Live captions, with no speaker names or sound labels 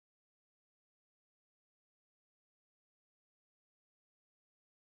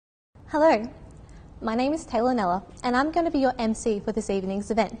Hello, my name is Taylor Nella and I'm going to be your MC for this evening's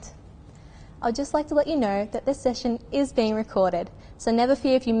event. I'd just like to let you know that this session is being recorded, so never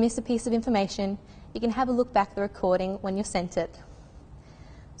fear if you miss a piece of information, you can have a look back at the recording when you're sent it.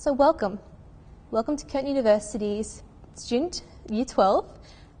 So welcome to Curtin University's Student Year 12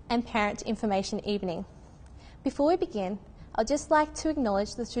 and Parent Information Evening. Before we begin, I'd just like to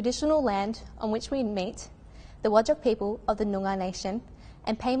acknowledge the traditional land on which we meet, the Whadjuk people of the Noongar Nation,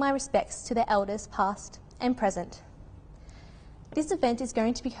 and pay my respects to their elders past and present. This event is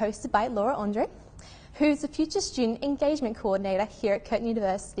going to be hosted by Laura Andre, who's the Future Student Engagement Coordinator here at Curtin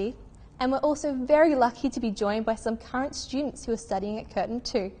University, and we're also very lucky to be joined by some current students who are studying at Curtin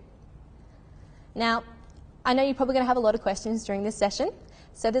too. Now, I know you're probably going to have a lot of questions during this session,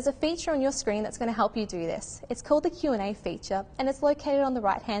 so there's a feature on your screen that's going to help you do this. It's called the Q&A feature, and it's located on the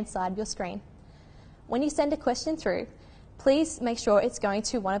right-hand side of your screen. When you send a question through, please make sure it's going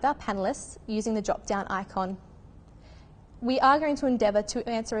to one of our panellists using the drop-down icon. We are going to endeavour to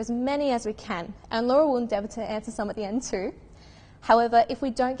answer as many as we can, and Laura will endeavour to answer some at the end too. However, if we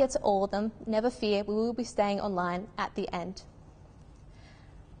don't get to all of them, never fear, we will be staying online at the end.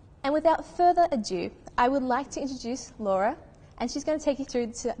 And without further ado, I would like to introduce Laura, and she's going to take you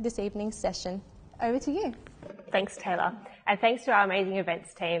through this evening's session. Over to you. Thanks, Taylor. And thanks to our amazing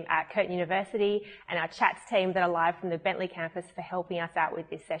events team at Curtin University and our chats team that are live from the Bentley campus for helping us out with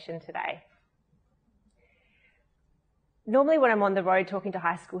this session today. Normally when I'm on the road talking to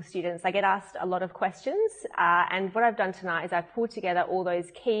high school students, I get asked a lot of questions, and what I've done tonight is I've pulled together all those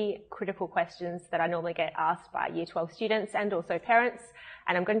key critical questions that I normally get asked by Year 12 students and also parents,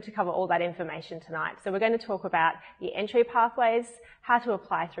 and I'm going to cover all that information tonight. So we're going to talk about the entry pathways, how to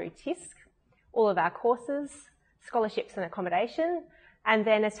apply through TISC, all of our courses, scholarships and accommodation, and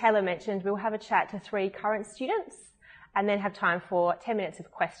then as Taylor mentioned, we'll have a chat to 3 current students and then have time for 10 minutes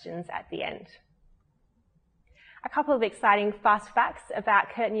of questions at the end. A couple of exciting fast facts about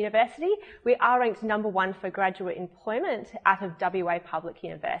Curtin University. We are ranked #1 for graduate employment out of WA public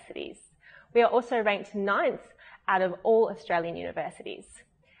universities. We are also ranked 9th out of all Australian universities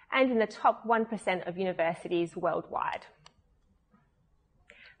and in the top 1% of universities worldwide.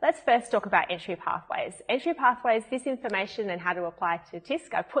 Let's first talk about entry pathways. Entry pathways, this information and how to apply to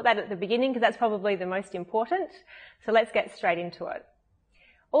TISC, I put that at the beginning because that's probably the most important. So let's get straight into it.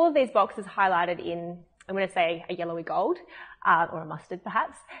 All of these boxes highlighted in, I'm going to say a yellowy gold, or a mustard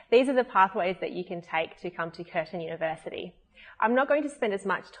perhaps. These are the pathways that you can take to come to Curtin University. I'm not going to spend as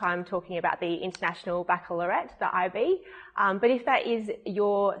much time talking about the International Baccalaureate, the IB, but if that is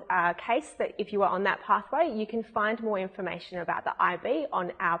your case, that if you are on that pathway, you can find more information about the IB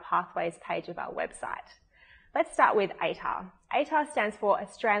on our pathways page of our website. Let's start with ATAR. ATAR stands for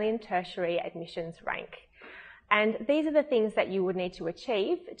Australian Tertiary Admissions Rank. And these are the things that you would need to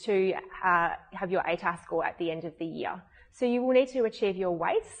achieve to have your ATAR score at the end of the year. So you will need to achieve your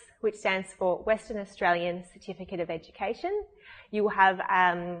WACE, which stands for Western Australian Certificate of Education. You will have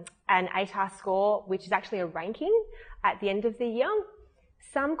an ATAR score, which is actually a ranking at the end of the year.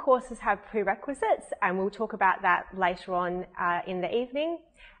 Some courses have prerequisites, and we'll talk about that later on in the evening.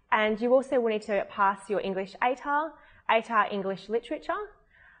 And you also will need to pass your English ATAR, ATAR English Literature,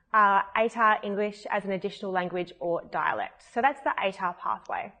 ATAR English as an additional language or dialect. So that's the ATAR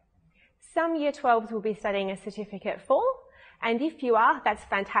pathway. Some Year 12s will be studying a Certificate 4, and if you are, that's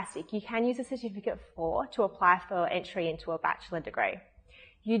fantastic. You can use a Certificate 4 to apply for entry into a bachelor degree.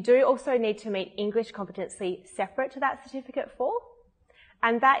 You do also need to meet English competency separate to that Certificate 4,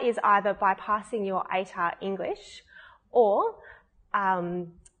 and that is either by passing your ATAR English or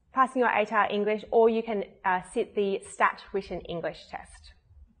you can sit the STAT written English test.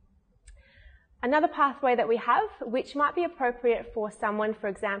 Another pathway that we have, which might be appropriate for someone, for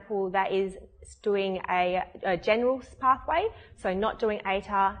example, that is doing a general pathway, so not doing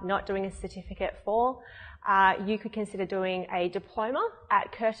ATAR, not doing a Certificate 4, you could consider doing a diploma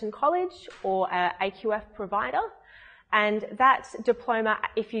at Curtin College or a AQF provider. And that diploma,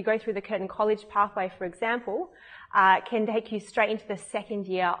 if you go through the Curtin College pathway, for example, can take you straight into the second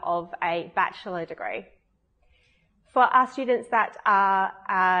year of a bachelor degree. For our students that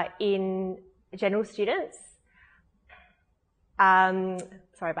are general students,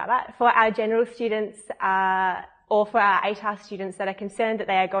 sorry about that. For our general students or for our ATAR students that are concerned that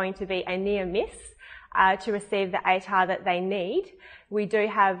they are going to be a near miss to receive the ATAR that they need, we do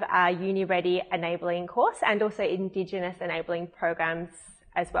have a Uni Ready enabling course and also Indigenous enabling programs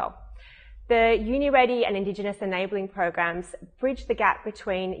as well. The Uni Ready and Indigenous enabling programs bridge the gap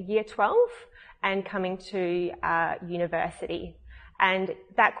between Year 12 and coming to university. and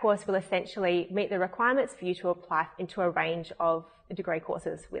that course will essentially meet the requirements for you to apply into a range of degree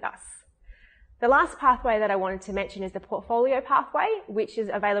courses with us. The last pathway that I wanted to mention is the portfolio pathway, which is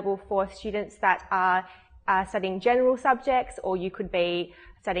available for students that are studying general subjects, or you could be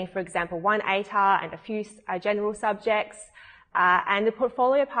studying, for example, one ATAR and a few general subjects. And the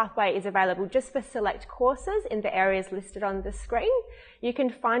portfolio pathway is available just for select courses in the areas listed on the screen. You can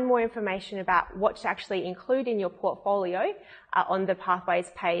find more information about what to actually include in your portfolio on the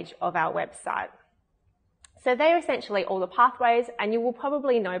pathways page of our website. So they're essentially all the pathways, and you will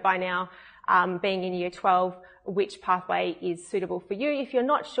probably know by now, being in Year 12, which pathway is suitable for you. If you're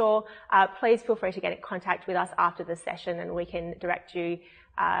not sure, please feel free to get in contact with us after the session and we can direct you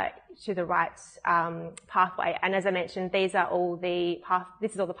to the right pathway. And as I mentioned, this is all the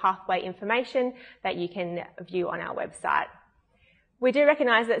pathway information that you can view on our website. We do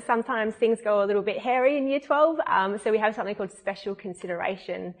recognise that sometimes things go a little bit hairy in Year 12, so we have something called special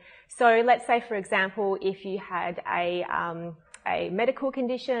consideration. So let's say, for example, if you had a medical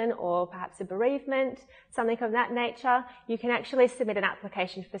condition or perhaps a bereavement, something of that nature, you can actually submit an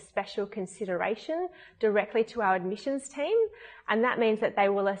application for special consideration directly to our admissions team, and that means that they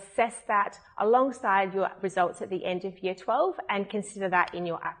will assess that alongside your results at the end of Year 12 and consider that in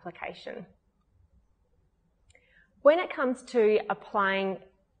your application. When it comes to applying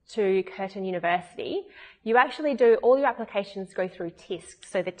to Curtin University, you actually do all your applications go through TISC,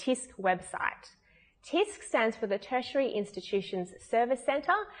 so the TISC website. TISC stands for the Tertiary Institutions Service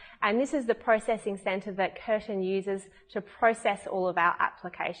Centre, and this is the processing centre that Curtin uses to process all of our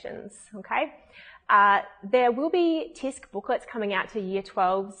applications, okay? There will be TISC booklets coming out to Year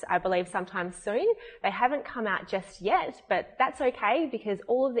 12s, I believe, sometime soon. They haven't come out just yet, but that's okay because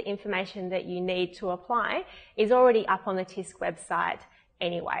all of the information that you need to apply is already up on the TISC website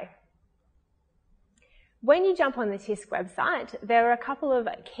anyway. When you jump on the TISC website, there are a couple of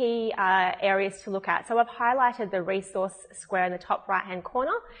key areas to look at. So I've highlighted the resource square in the top right-hand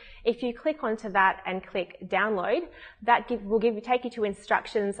corner. If you click onto that and click download, that will take you to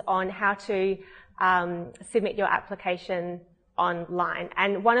instructions on how to submit your application online.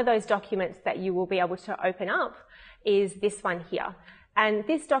 And one of those documents that you will be able to open up is this one here. And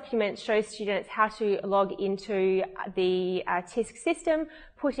this document shows students how to log into the TISC system,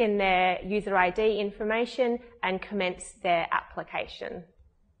 put in their user ID information and commence their application.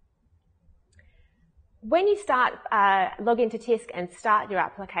 When you log into TISC and start your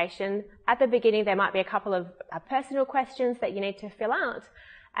application, at the beginning there might be a couple of personal questions that you need to fill out.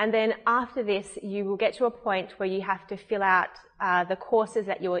 And then after this, you will get to a point where you have to fill out the courses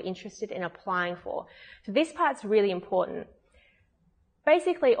that you are interested in applying for. So this part's really important.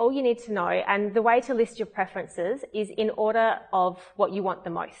 Basically, all you need to know, and the way to list your preferences is in order of what you want the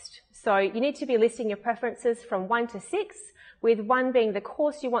most. So you need to be listing your preferences from 1 to 6, with 1 being the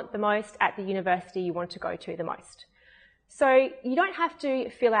course you want the most at the university you want to go to the most. So you don't have to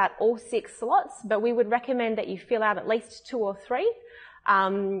fill out all 6 slots, but we would recommend that you fill out at least 2 or 3,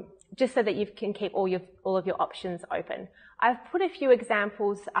 just so that you can keep all of your options open. I've put a few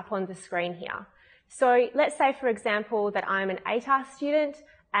examples up on the screen here. So let's say, for example, that I'm an ATAR student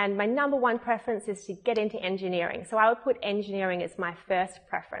and my number 1 preference is to get into engineering. So I would put engineering as my first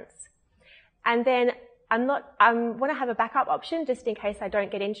preference. And then I want to have a backup option just in case I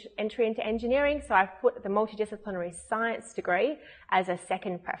don't get entry into engineering. So I've put the multidisciplinary science degree as a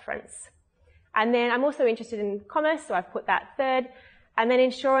second preference. And then I'm also interested in commerce, so I've put that third. And then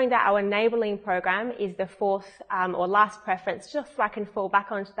ensuring that our enabling program is the 4th or last preference, just so I can fall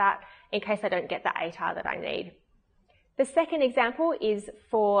back onto that in case I don't get the ATAR that I need. The second example is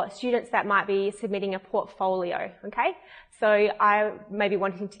for students that might be submitting a portfolio, okay? So I may be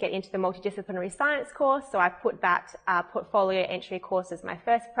wanting to get into the multidisciplinary science course, so I put that portfolio entry course as my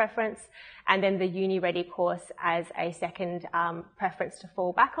first preference, and then the Uni Ready course as a second preference to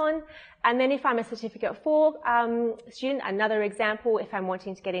fall back on. And then if I'm a Certificate 4 student, another example, if I'm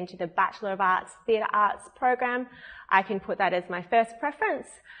wanting to get into the Bachelor of Arts, Theatre Arts program, I can put that as my first preference,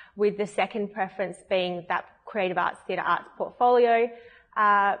 with the second preference being that Creative Arts, Theatre Arts portfolio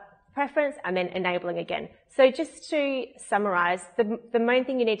preference, and then enabling again. So just to summarise, the main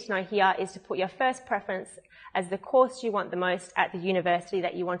thing you need to know here is to put your first preference as the course you want the most at the university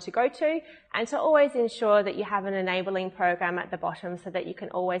that you want to go to, and to always ensure that you have an enabling program at the bottom so that you can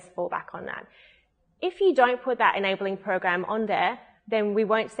always fall back on that. If you don't put that enabling program on there, then we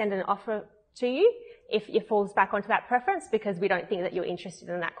won't send an offer to you if it falls back onto that preference, because we don't think that you're interested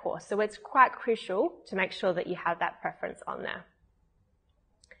in that course. So it's quite crucial to make sure that you have that preference on there.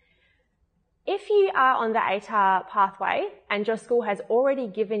 If you are on the ATAR pathway and your school has already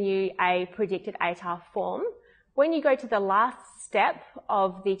given you a predicted ATAR form, When you go to the last step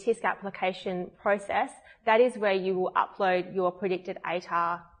of the TISC application process, that is where you will upload your predicted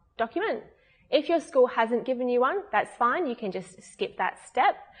ATAR document. If your school hasn't given you one, that's fine. You can just skip that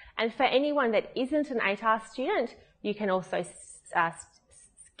step. And for anyone that isn't an ATAR student, you can also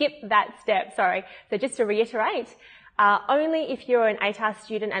skip that step, sorry. So just to reiterate, only if you're an ATAR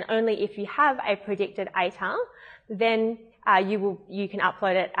student and only if you have a predicted ATAR, then you can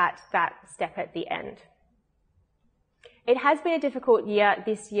upload it at that step at the end. It has been a difficult year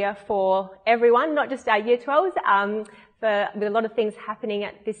this year for everyone, not just our Year 12s, with a lot of things happening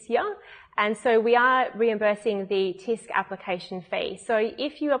this year. And so we are reimbursing the TISC application fee. So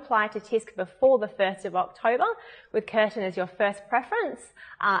if you apply to TISC before the 1st of October, with Curtin as your first preference,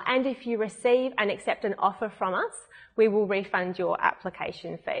 and if you receive and accept an offer from us, we will refund your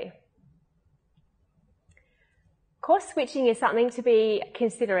application fee. Course switching is something to be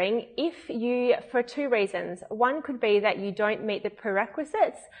considering for two reasons. One could be that you don't meet the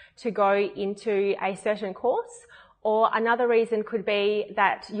prerequisites to go into a certain course, or another reason could be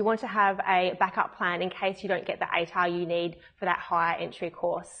that you want to have a backup plan in case you don't get the ATAR you need for that higher entry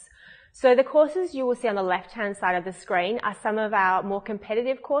course. So the courses you will see on the left-hand side of the screen are some of our more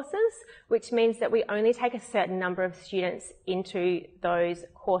competitive courses, which means that we only take a certain number of students into those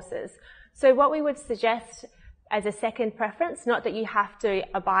courses. So what we would suggest as a second preference, not that you have to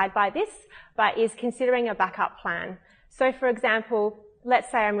abide by this, but is considering a backup plan. So for example,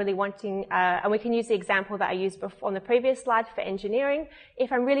 let's say I'm really wanting, and we can use the example that I used before on the previous slide for engineering.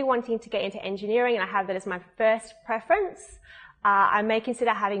 If I'm really wanting to get into engineering and I have that as my first preference, I may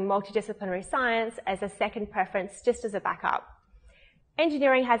consider having multidisciplinary science as a second preference, just as a backup.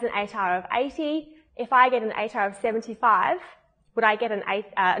 Engineering has an ATAR of 80. If I get an ATAR of 75, would I get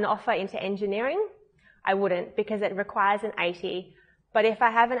an offer into engineering? I wouldn't, because it requires an 80. But if I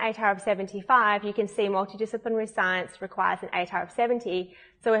have an ATAR of 75, you can see multidisciplinary science requires an ATAR of 70.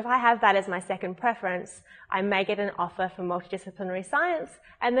 So if I have that as my second preference, I may get an offer for multidisciplinary science,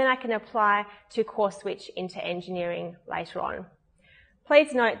 and then I can apply to course switch into engineering later on.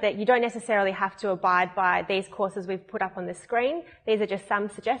 Please note that you don't necessarily have to abide by these courses we've put up on the screen. These are just some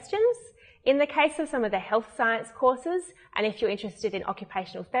suggestions. In the case of some of the health science courses, and if you're interested in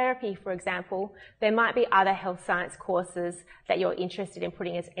occupational therapy, for example, there might be other health science courses that you're interested in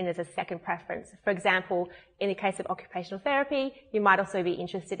putting in as a second preference. For example, in the case of occupational therapy, you might also be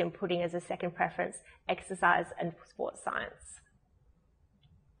interested in putting as a second preference exercise and sports science.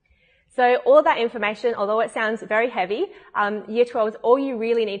 So all that information, although it sounds very heavy, Year 12s, all you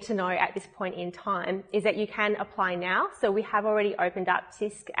really need to know at this point in time is that you can apply now. So we have already opened up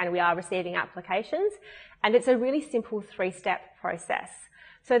TISC and we are receiving applications, and it's a really simple three-step process.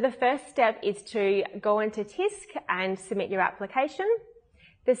 So the first step is to go into TISC and submit your application.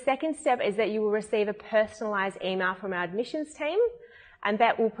 The second step is that you will receive a personalised email from our admissions team, and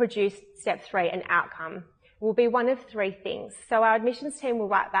that will produce step 3, an outcome. Will be one of three things. So our admissions team will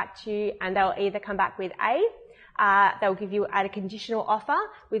write back to you, and they'll either come back with they'll give you a conditional offer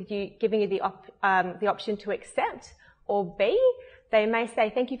with you giving you the option to accept, or B, they may say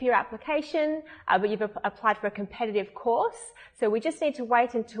thank you for your application, but you've applied for a competitive course, so we just need to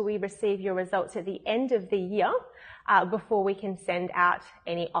wait until we receive your results at the end of the year before we can send out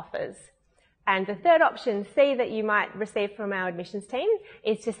any offers. And the third option, C, that you might receive from our admissions team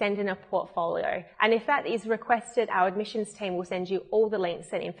is to send in a portfolio. And if that is requested, our admissions team will send you all the links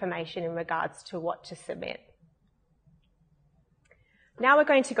and information in regards to what to submit. Now we're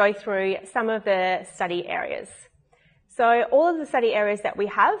going to go through some of the study areas. So all of the study areas that we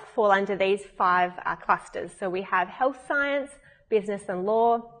have fall under these 5 clusters. So we have health science, business and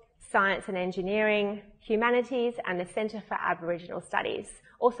law, science and engineering, humanities, and the Centre for Aboriginal Studies,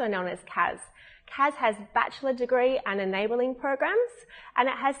 also known as CAS. CAS has bachelor degree and enabling programs, and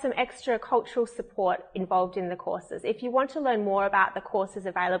it has some extra cultural support involved in the courses. If you want to learn more about the courses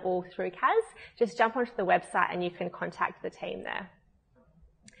available through CAS, just jump onto the website and you can contact the team there.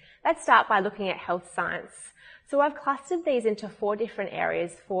 Let's start by looking at health science. So I've clustered these into 4 different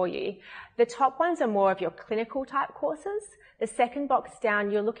areas for you. The top ones are more of your clinical type courses. The second box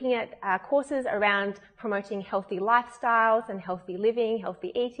down, you're looking at courses around promoting healthy lifestyles and healthy living,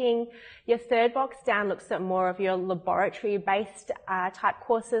 healthy eating. Your third box down looks at more of your laboratory-based type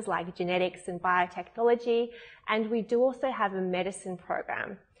courses like genetics and biotechnology. And we do also have a medicine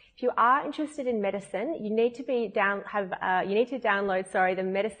program. If you are interested in medicine, you need to download the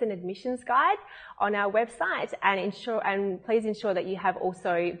medicine admissions guide on our website, and please ensure that you have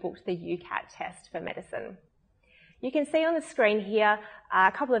also booked the UCAT test for medicine. You can see on the screen here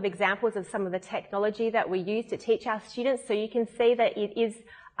a couple of examples of some of the technology that we use to teach our students. So you can see that it is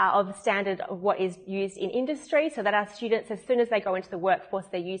of standard of what is used in industry, so that our students, as soon as they go into the workforce,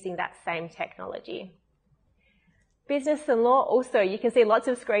 they're using that same technology. Business and law, also, you can see lots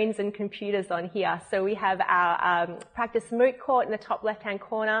of screens and computers on here. So we have our practice moot court in the top left-hand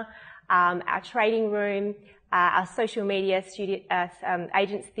corner, our trading room, our social media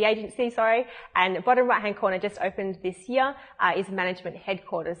agency, and bottom right-hand corner, just opened this year, is management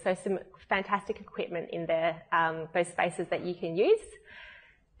headquarters. So some fantastic equipment in there, those spaces that you can use.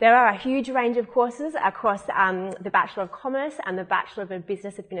 There are a huge range of courses across the Bachelor of Commerce and the Bachelor of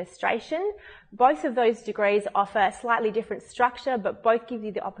Business Administration. Both of those degrees offer a slightly different structure, but both give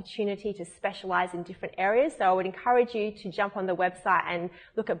you the opportunity to specialise in different areas. So I would encourage you to jump on the website and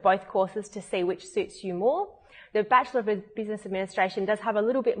look at both courses to see which suits you more. The Bachelor of Business Administration does have a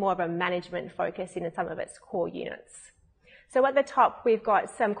little bit more of a management focus in some of its core units. So at the top, we've got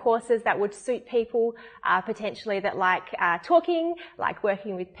some courses that would suit people potentially that like talking, like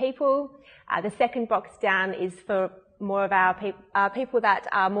working with people. The second box down is for more of our people that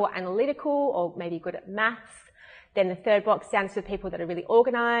are more analytical or maybe good at maths. Then the third box down is for people that are really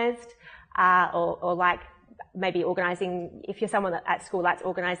organised or like maybe organising, if you're someone at school that's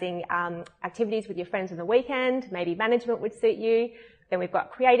organising activities with your friends on the weekend, maybe management would suit you. Then we've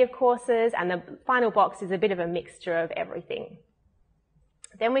got creative courses, and the final box is a bit of a mixture of everything.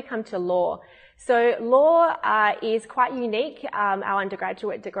 Then we come to law. So law is quite unique, our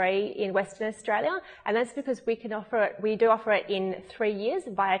undergraduate degree in Western Australia, and that's because we do offer it in 3 years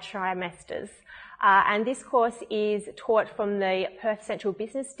via trimesters. And this course is taught from the Perth Central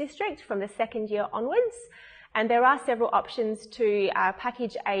Business District from the second year onwards. And there are several options to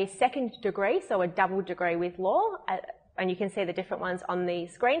package a second degree, so a double degree with law, and you can see the different ones on the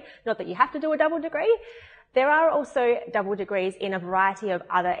screen. Not that you have to do a double degree. There are also double degrees in a variety of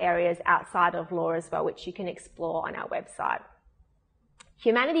other areas outside of law as well, which you can explore on our website.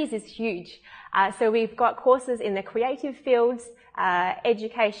 Humanities is huge. So we've got courses in the creative fields,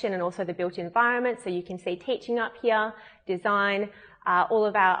 education, and also the built environment. So you can see teaching up here, design, all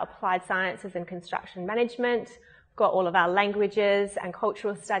of our applied sciences and construction management. Got all of our languages and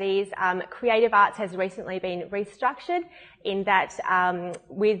cultural studies. Creative arts has recently been restructured in that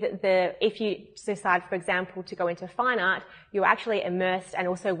if you decide, for example, to go into fine art, you're actually immersed and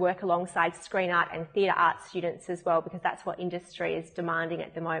also work alongside screen art and theatre art students as well, because that's what industry is demanding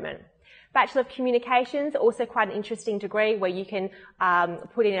at the moment. Bachelor of Communications, also quite an interesting degree where you can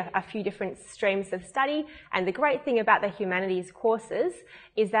put in a few different streams of study. And the great thing about the humanities courses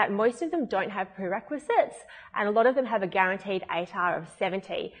is that most of them don't have prerequisites, and a lot of them have a guaranteed ATAR of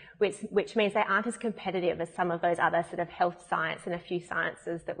 70, which means they aren't as competitive as some of those other sort of health science and a few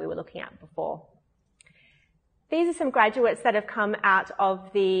sciences that we were looking at before. These are some graduates that have come out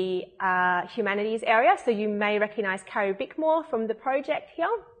of the humanities area, so you may recognise Carrie Bickmore from the project here.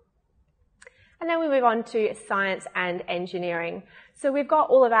 And then we move on to science and engineering. So we've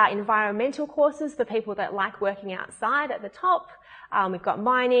got all of our environmental courses for people that like working outside at the top. We've got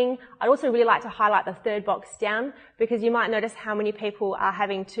mining. I'd also really like to highlight the third box down, because you might notice how many people are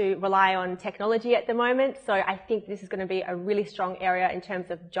having to rely on technology at the moment. So I think this is going to be a really strong area in terms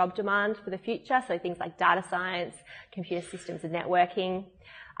of job demand for the future. So things like data science, computer systems and networking.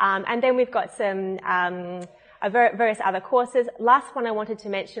 And then we've got some various other courses. Last one I wanted to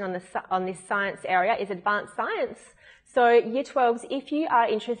mention on this science area is advanced science. So Year 12s, if you are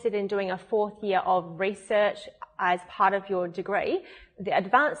interested in doing a 4th year of research as part of your degree, the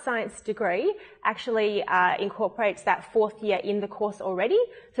advanced science degree actually incorporates that 4th year in the course already,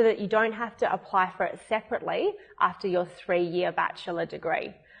 so that you don't have to apply for it separately after your 3-year bachelor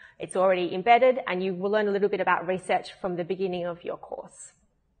degree. It's already embedded, and you will learn a little bit about research from the beginning of your course.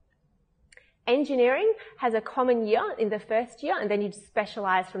 Engineering has a common year in the first year, and then you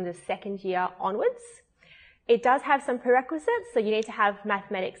specialise from the 2nd year onwards. It does have some prerequisites, so you need to have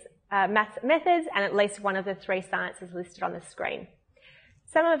maths methods and at least one of the 3 sciences listed on the screen.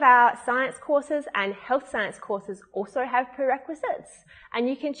 Some of our science courses and health science courses also have prerequisites, and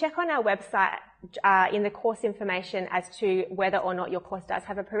you can check on our website in the course information as to whether or not your course does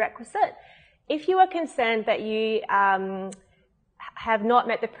have a prerequisite. If you are concerned that you have not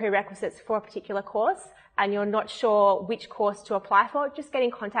met the prerequisites for a particular course and you're not sure which course to apply for, just get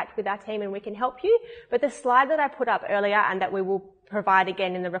in contact with our team and we can help you. But the slide that I put up earlier, and that we will provide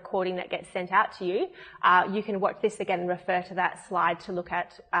again in the recording that gets sent out to you, you can watch this again and refer to that slide to look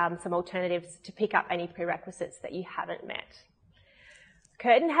at some alternatives to pick up any prerequisites that you haven't met.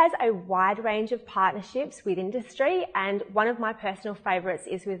 Curtin has a wide range of partnerships with industry, and one of my personal favourites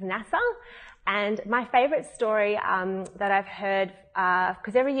is with NASA. And my favourite story that I've heard,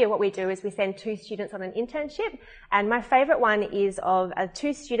 because every year what we do is we send 2 students on an internship, and my favourite one is of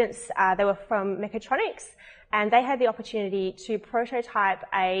 2 students, they were from mechatronics, and they had the opportunity to prototype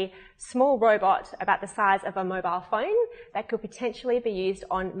a small robot about the size of a mobile phone that could potentially be used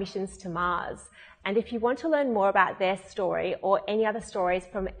on missions to Mars. And if you want to learn more about their story or any other stories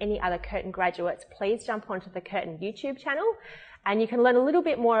from any other Curtin graduates, please jump onto the Curtin YouTube channel, and you can learn a little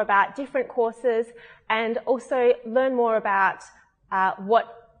bit more about different courses and also learn more about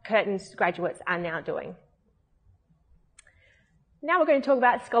what Curtin's graduates are now doing. Now we're going to talk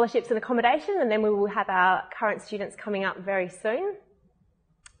about scholarships and accommodation, and then we will have our current students coming up very soon.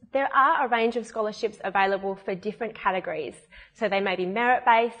 There are a range of scholarships available for different categories. So they may be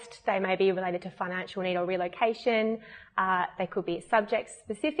merit-based, they may be related to financial need or relocation, they could be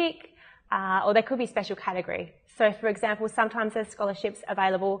subject-specific, or they could be special category. So for example, sometimes there's scholarships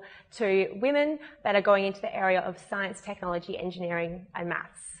available to women that are going into the area of science, technology, engineering and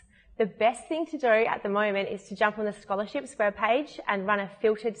maths. The best thing to do at the moment is to jump on the scholarships webpage and run a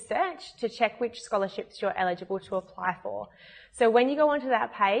filtered search to check which scholarships you're eligible to apply for. So when you go onto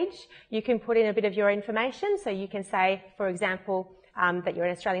that page, you can put in a bit of your information. So you can say, for example, that you're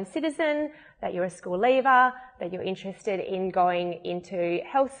an Australian citizen, that you're a school leaver, that you're interested in going into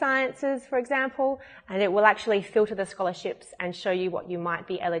health sciences, for example, and it will actually filter the scholarships and show you what you might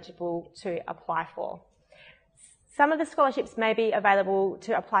be eligible to apply for. Some of the scholarships may be available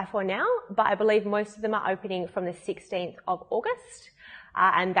to apply for now, but I believe most of them are opening from the 16th of August,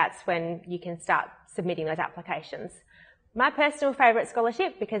 and that's when you can start submitting those applications. My personal favourite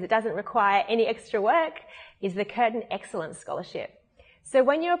scholarship, because it doesn't require any extra work, is the Curtin Excellence Scholarship. So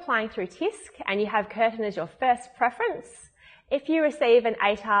when you're applying through TISC and you have Curtin as your first preference, if you receive an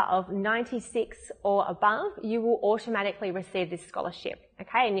ATAR of 96 or above, you will automatically receive this scholarship,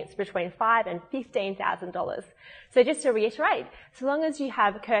 okay? And it's between $5,000 and $15,000. So just to reiterate, so long as you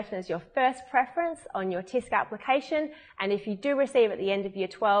have Curtin as your first preference on your TISC application, and if you do receive at the end of year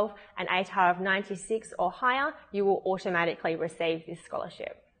 12 an ATAR of 96 or higher, you will automatically receive this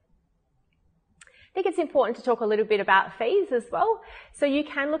scholarship. I think it's important to talk a little bit about fees as well. So you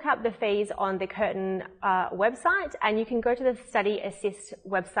can look up the fees on the Curtin website, and you can go to the Study Assist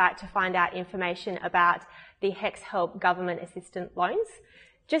website to find out information about the HEX Help Government Assistant Loans.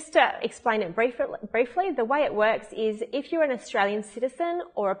 Just to explain it briefly, the way it works is if you're an Australian citizen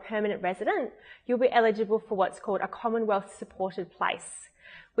or a permanent resident, you'll be eligible for what's called a Commonwealth Supported Place,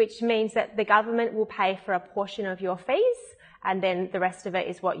 which means that the government will pay for a portion of your fees, and then the rest of it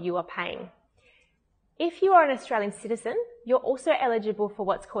is what you are paying. If you are an Australian citizen, you're also eligible for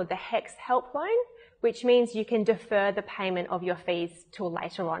what's called the HEX Help Loan, which means you can defer the payment of your fees till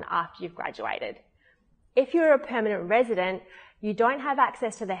later on after you've graduated. If you're a permanent resident, you don't have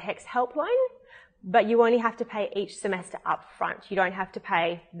access to the HEX Help Loan, but you only have to pay each semester up front. You don't have to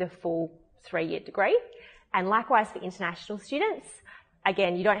pay the full 3-year degree. And likewise for international students,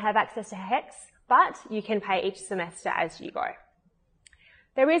 again, you don't have access to HEX, but you can pay each semester as you go.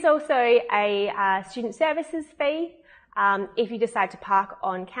 There is also a student services fee. If you decide to park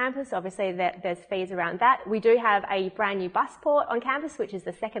on campus, obviously there's fees around that. We do have a brand new bus port on campus, which is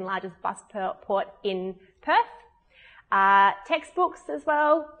the second largest bus port in Perth. Textbooks as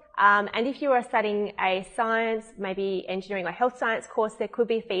well. And if you are studying a science, maybe engineering or health science course, there could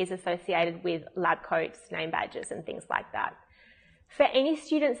be fees associated with lab coats, name badges and things like that. For any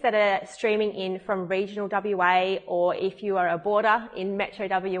students that are streaming in from regional WA, or if you are a boarder in Metro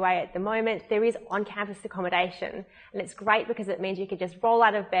WA at the moment, there is on-campus accommodation. And it's great because it means you can just roll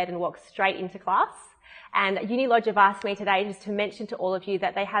out of bed and walk straight into class. And Unilodge have asked me today just to mention to all of you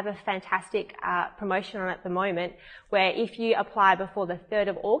that they have a fantastic promotion on at the moment, where if you apply before the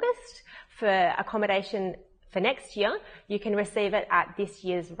 3rd of August for accommodation for next year, you can receive it at this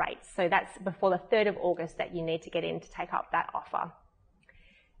year's rates. So that's before the 3rd of August that you need to get in to take up that offer.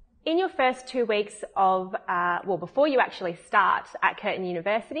 In your first 2 weeks of, before you actually start at Curtin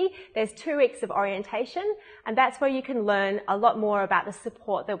University, there's 2 weeks of orientation, and that's where you can learn a lot more about the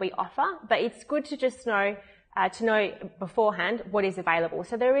support that we offer. But it's good to just know, beforehand what is available.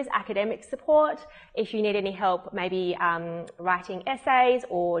 So there is academic support. If you need any help, maybe writing essays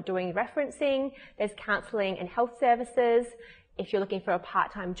or doing referencing, there's counselling and health services. If you're looking for a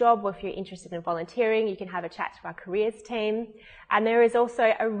part-time job, or if you're interested in volunteering, you can have a chat to our careers team. And there is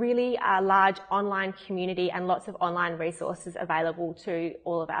also a really large online community and lots of online resources available to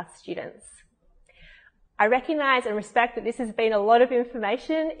all of our students. I recognise and respect that this has been a lot of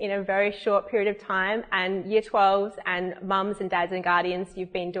information in a very short period of time, and Year 12s and mums and dads and guardians,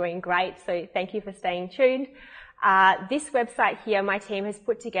 you've been doing great, so thank you for staying tuned. This website here, my team has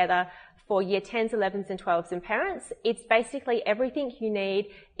put together for Year 10s, 11s and 12s and parents. It's basically everything you need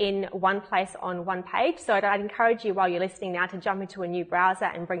in one place on one page. So I'd encourage you while you're listening now to jump into a new browser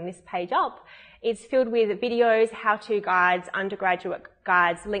and bring this page up. It's filled with videos, how-to guides, undergraduate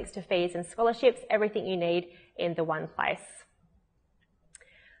guides, links to fees and scholarships, everything you need in the one place.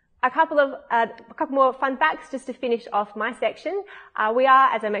 A couple more fun facts just to finish off my section. We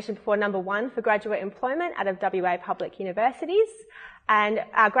are, as I mentioned before, number 1 for graduate employment out of WA public universities. And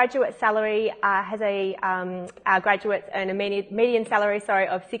our graduate salary our graduates earn a median salary,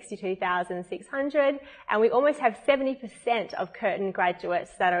 of 62,600, and we almost have 70% of Curtin graduates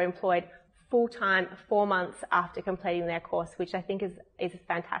that are employed full-time 4 months after completing their course, which I think is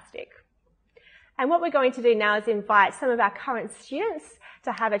fantastic. And what we're going to do now is invite some of our current students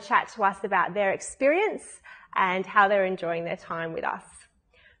to have a chat to us about their experience and how they're enjoying their time with us.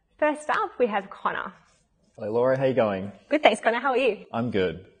 First up, we have Connor. Hello Laura, how are you going? Good, thanks Connor, how are you? I'm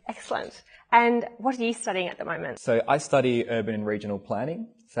good. Excellent. And what are you studying at the moment? So I study urban and regional planning,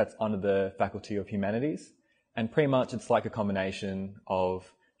 so that's under the Faculty of Humanities, and pretty much it's like a combination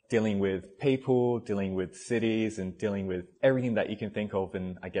of dealing with people, dealing with cities, and dealing with everything that you can think of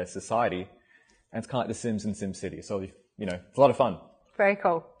in, I guess, society. And it's kind of like The Sims and SimCity, so, it's a lot of fun. Very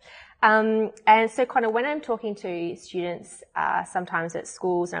cool. And so, Connor, when I'm talking to students, sometimes at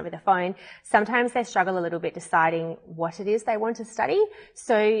schools and over the phone, sometimes they struggle a little bit deciding what it is they want to study.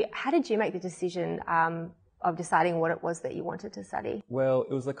 So how did you make the decision of deciding what it was that you wanted to study? Well,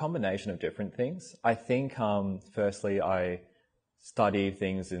 it was a combination of different things. I think, firstly, I studied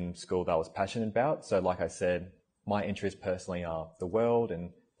things in school that I was passionate about. So like I said, my interests personally are the world and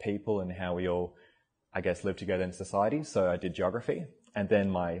people and how we all, I guess, live together in society. So I did geography. And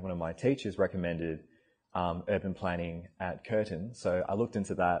then one of my teachers recommended urban planning at Curtin. So I looked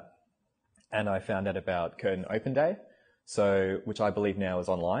into that and I found out about Curtin Open Day, which I believe now is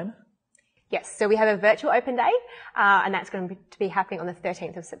online. Yes, so we have a virtual open day and that's going to be happening on the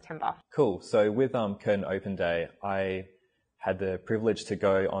 13th of September. Cool. So with Curtin Open Day, I had the privilege to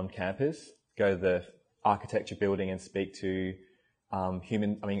go on campus, go to the architecture building and speak to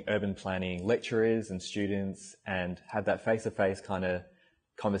urban planning lecturers and students and have that face-to-face kind of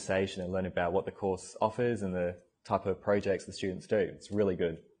conversation and learn about what the course offers and the type of projects the students do. It's really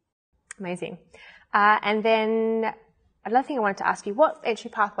good. Amazing. And then another thing I wanted to ask you, what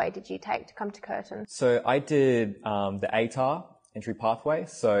entry pathway did you take to come to Curtin? So I did the ATAR entry pathway.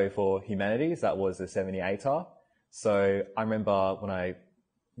 So for humanities, that was the 70 ATAR. So I remember when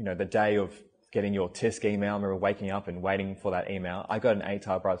the day of getting your TISC email, I remember waking up and waiting for that email. I got an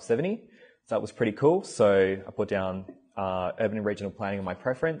ATAR above 70, so that was pretty cool. So I put down urban and regional planning on my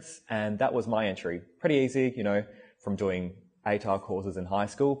preference, and that was my entry. Pretty easy, from doing ATAR courses in high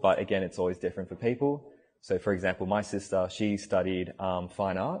school, but again, it's always different for people. So for example, my sister, she studied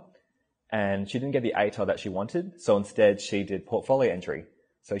fine art, and she didn't get the ATAR that she wanted, so instead she did portfolio entry.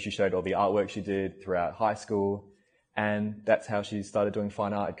 So she showed all the artwork she did throughout high school, and that's how she started doing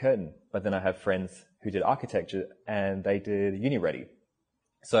fine art at Curtin. But then I have friends who did architecture and they did uni-ready.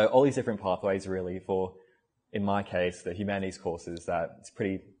 So all these different pathways really for, in my case, the humanities courses, that it's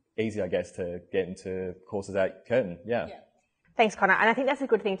pretty easy, I guess, to get into courses at Curtin. Yeah. Thanks, Connor. And I think that's a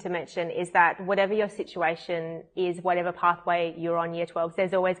good thing to mention is that whatever your situation is, whatever pathway you're on Year 12,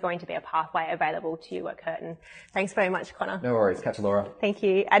 there's always going to be a pathway available to you at Curtin. Thanks very much, Connor. No worries. Catch you, Laura. Thank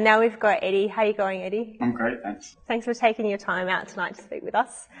you. And now we've got Eddie. How are you going, Eddie? I'm great, thanks. Thanks for taking your time out tonight to speak with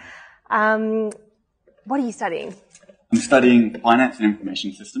us. What are you studying? I'm studying Finance and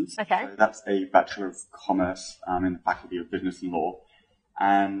Information Systems. Okay. So that's a Bachelor of Commerce in the Faculty of Business and Law.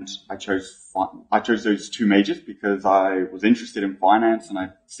 And I chose those two majors because I was interested in finance and I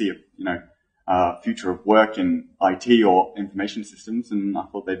see a future of work in IT or information systems, and I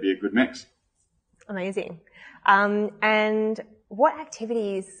thought they'd be a good mix. Amazing. And what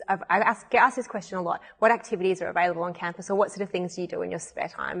activities, I get asked this question a lot, what activities are available on campus or what sort of things do you do in your spare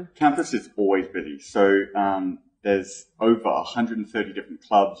time? Campus is always busy. So there's over 130 different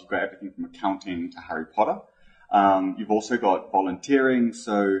clubs. You've got everything from accounting to Harry Potter. You've also got volunteering,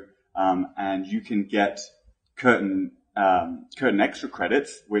 and you can get Curtin extra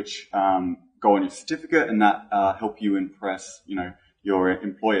credits, which go on your certificate, and that help you impress, your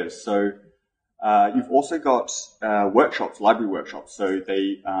employers. So you've also got workshops, library workshops. So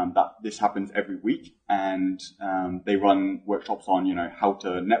this happens every week, and they run workshops on, how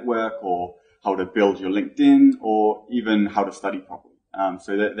to network or how to build your LinkedIn or even how to study properly.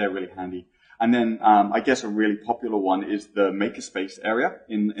 So they're really handy. And then I guess a really popular one is the makerspace area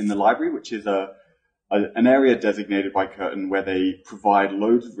in the library, which is an area designated by Curtin where they provide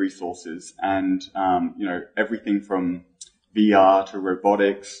loads of resources and everything from VR to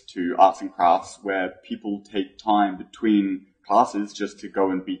robotics to arts and crafts, where people take time between classes just to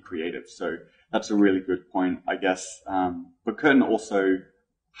go and be creative. So that's a really good point, I guess. But Curtin also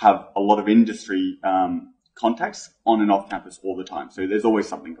have a lot of industry contacts on and off campus all the time. So there's always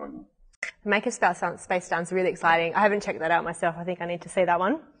something going on. Makerspace sounds really exciting. I haven't checked that out myself. I think I need to see that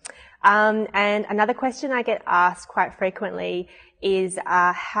one. And another question I get asked quite frequently is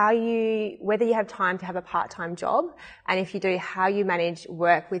whether you have time to have a part-time job, and if you do, how you manage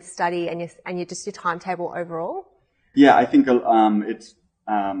work with study and your timetable overall. Yeah, I think it's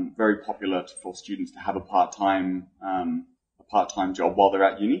very popular for students to have a part-time job while they're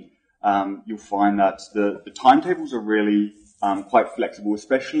at uni. You'll find that the timetables are really quite flexible,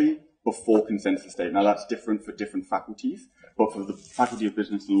 especially before consensus day. Now that's different for different faculties, but for the Faculty of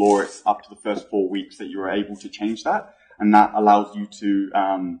Business and Law, it's up to the first 4 weeks that you're able to change that, and that allows you to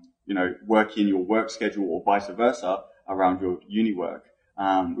work in your work schedule or vice versa around your uni work,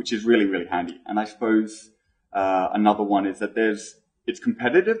 which is really, really handy. And I suppose another one is that it's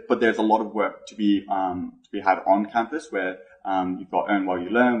competitive, but there's a lot of work to be had on campus where you've got Earn While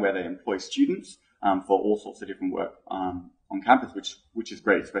You Learn, where they employ students for all sorts of different work on campus, which is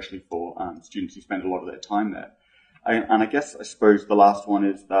great, especially for students who spend a lot of their time there. And I suppose the last one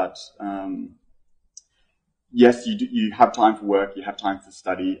is that yes, you have time for work, you have time for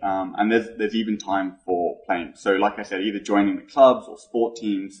study, and there's even time for playing. So like I said, either joining the clubs or sport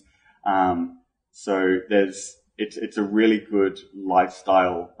teams. So it's a really good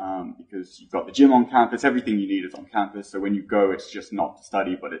lifestyle because you've got the gym on campus, everything you need is on campus. So when you go, it's just not to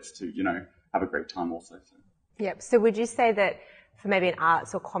study, but it's to have a great time also. So. Yep. So would you say that for maybe an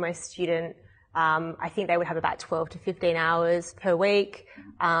arts or commerce student, I think they would have about 12 to 15 hours per week,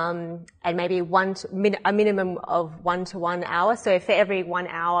 and maybe a minimum of 1 to 1 hour. So for every 1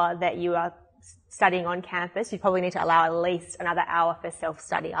 hour that you are studying on campus, you probably need to allow at least another hour for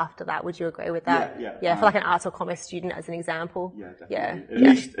self-study after that. Would you agree with that? Yeah. For like an arts or commerce student, as an example. Yeah, definitely.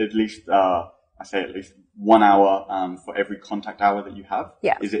 Yeah. At least I say at least 1 hour for every contact hour that you have.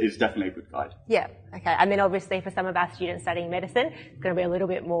 Yeah. is definitely a good guide. Yeah. Okay. And then obviously for some of our students studying medicine, it's going to be a little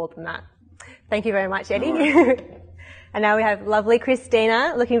bit more than that. Thank you very much, Eddie. Right. And now we have lovely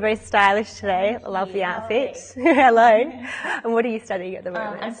Christina, looking very stylish today. I love the outfit. Hello. And what are you studying at the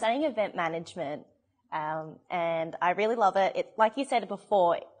moment? I'm studying event management, and I really love it. It, like you said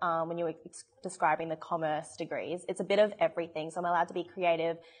before, when you were describing the commerce degrees, it's a bit of everything. So I'm allowed to be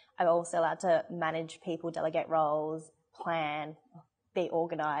creative. I'm also allowed to manage people, delegate roles, plan, be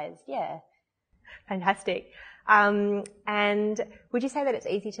organised. Yeah. Fantastic. And would you say that it's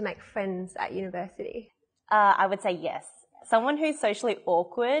easy to make friends at university? I would say yes. Someone who's socially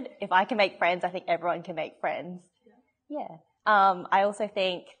awkward, if I can make friends, I think everyone can make friends. Yeah. I also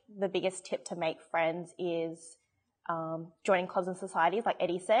think the biggest tip to make friends is joining clubs and societies, like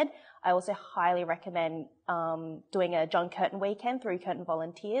Eddie said. I also highly recommend doing a John Curtin weekend through Curtin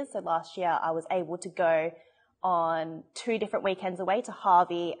Volunteers. So last year I was able to go on 2 different weekends away to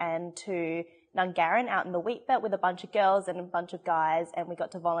Harvey and to Nungaran out in the wheat belt with a bunch of girls and a bunch of guys, and we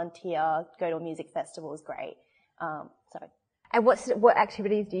got to volunteer, go to a music festival. It was great. And what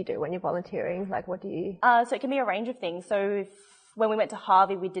activities do you do when you're volunteering? Like, what do you? So it can be a range of things. So when we went to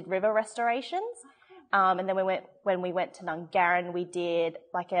Harvey, we did river restorations, and then when we went to Nungaran, we did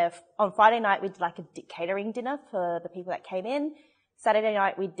on Friday night we did like a catering dinner for the people that came in. Saturday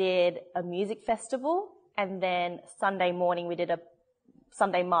night we did a music festival, and then Sunday morning we did a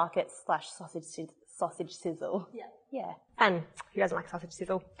Sunday market / sausage sizzle. Yeah. Fun. Who doesn't like sausage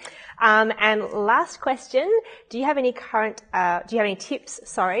sizzle? And last question, do you have any tips,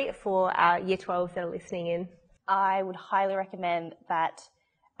 for our year 12s that are listening in? I would highly recommend that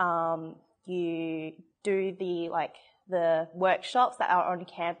you do the workshops that are on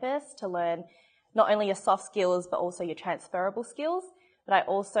campus to learn not only your soft skills but also your transferable skills. But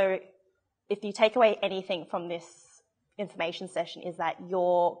if you take away anything from this information session, is that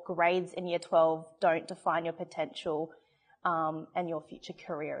your grades in year 12 don't define your potential and your future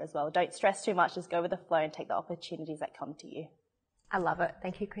career as well. Don't stress too much, just go with the flow and take the opportunities that come to you. I love it.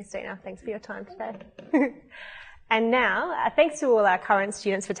 Thank you, Christina. Thanks for your time today. And now, thanks to all our current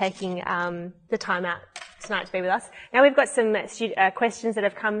students for taking the time out tonight to be with us. Now we've got some questions that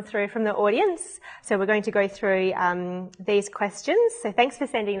have come through from the audience. So we're going to go through these questions. So thanks for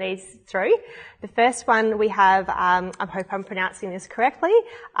sending these through. The first one we have, I hope I'm pronouncing this correctly,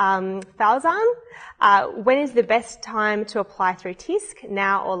 Falzan. When is the best time to apply through TISC,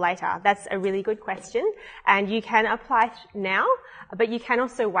 now or later? That's a really good question. And you can apply now, but you can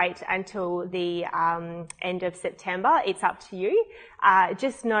also wait until the end of September. It's up to you.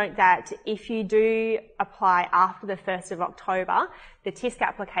 Just note that if you do apply after the 1st of October, the TISC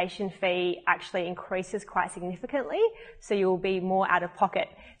application fee actually increases quite significantly, so you'll be more out of pocket.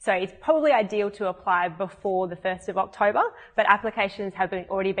 So it's probably ideal to apply before the 1st of October, but applications have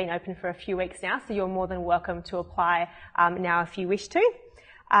already been open for a few weeks now, so you're more than welcome to apply now if you wish to.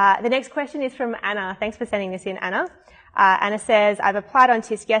 The next question is from Anna. Thanks for sending this in, Anna. Anna says, I've applied on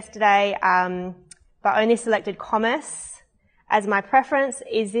TISC yesterday, but only selected commerce as my preference.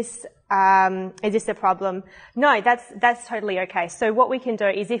 Is this a problem? No, that's totally okay. So what we can do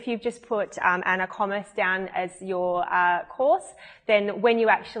is if you've just put Anna Commerce down as your course, then when you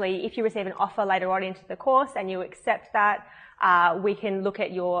if you receive an offer later on into the course and you accept that, we can look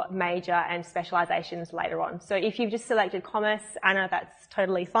at your major and specializations later on. So if you've just selected commerce, Anna, that's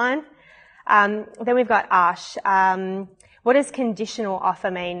totally fine. Then we've got Ash. What does conditional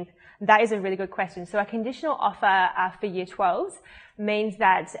offer mean? That is a really good question. So a conditional offer for Year 12s means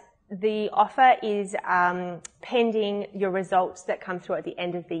that the offer is pending your results that come through at the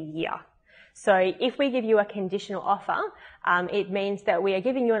end of the year. So if we give you a conditional offer, it means that we are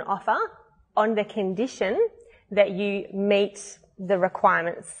giving you an offer on the condition that you meet the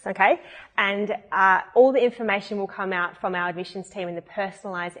requirements, okay? And all the information will come out from our admissions team in the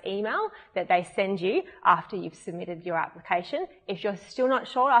personalised email that they send you after you've submitted your application. If you're still not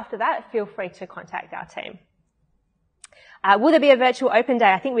sure after that, feel free to contact our team. Will there be a virtual open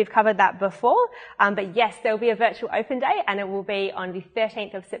day? I think we've covered that before, but yes, there will be a virtual open day and it will be on the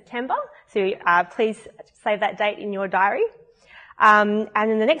 13th of September. So please save that date in your diary. And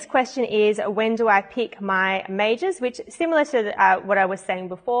then the next question is, when do I pick my majors? Which is similar to what I was saying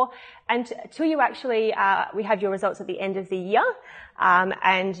before. Until you actually, we have your results at the end of the year,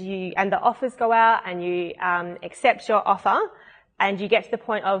 and the offers go out and you accept your offer and you get to the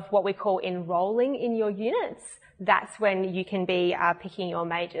point of what we call enrolling in your units. That's when you can be picking your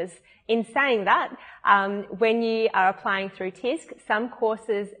majors. In saying that, when you are applying through TISC, some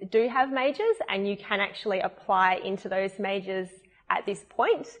courses do have majors and you can actually apply into those majors at this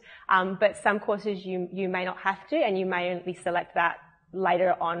point, but some courses you may not have to, and you may only select that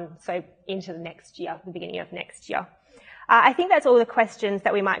later on, so into the next year, the beginning of next year. I think that's all the questions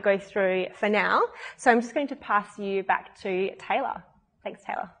that we might go through for now, so I'm just going to pass you back to Taylor. Thanks,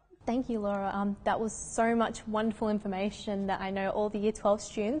 Taylor. Thank you, Laura. That was so much wonderful information that I know all the Year 12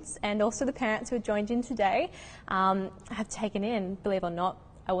 students and also the parents who have joined in today have taken in, believe it or not.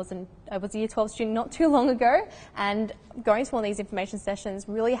 I was a Year 12 student not too long ago, and going to one of these information sessions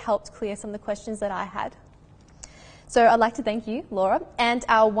really helped clear some of the questions that I had. So I'd like to thank you, Laura, and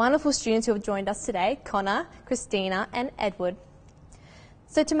our wonderful students who have joined us today, Connor, Christina and Edward.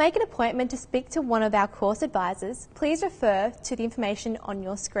 So to make an appointment to speak to one of our course advisors, please refer to the information on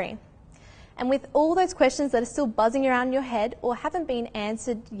your screen. And with all those questions that are still buzzing around in your head or haven't been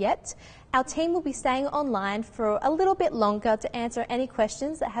answered yet, our team will be staying online for a little bit longer to answer any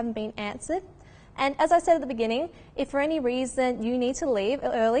questions that haven't been answered. And as I said at the beginning, if for any reason you need to leave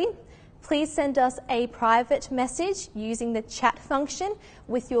early, please send us a private message using the chat function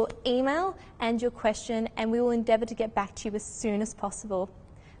with your email and your question, and we will endeavour to get back to you as soon as possible.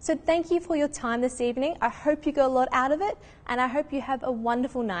 So thank you for your time this evening. I hope you got a lot out of it, and I hope you have a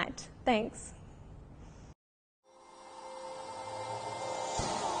wonderful night. Thanks.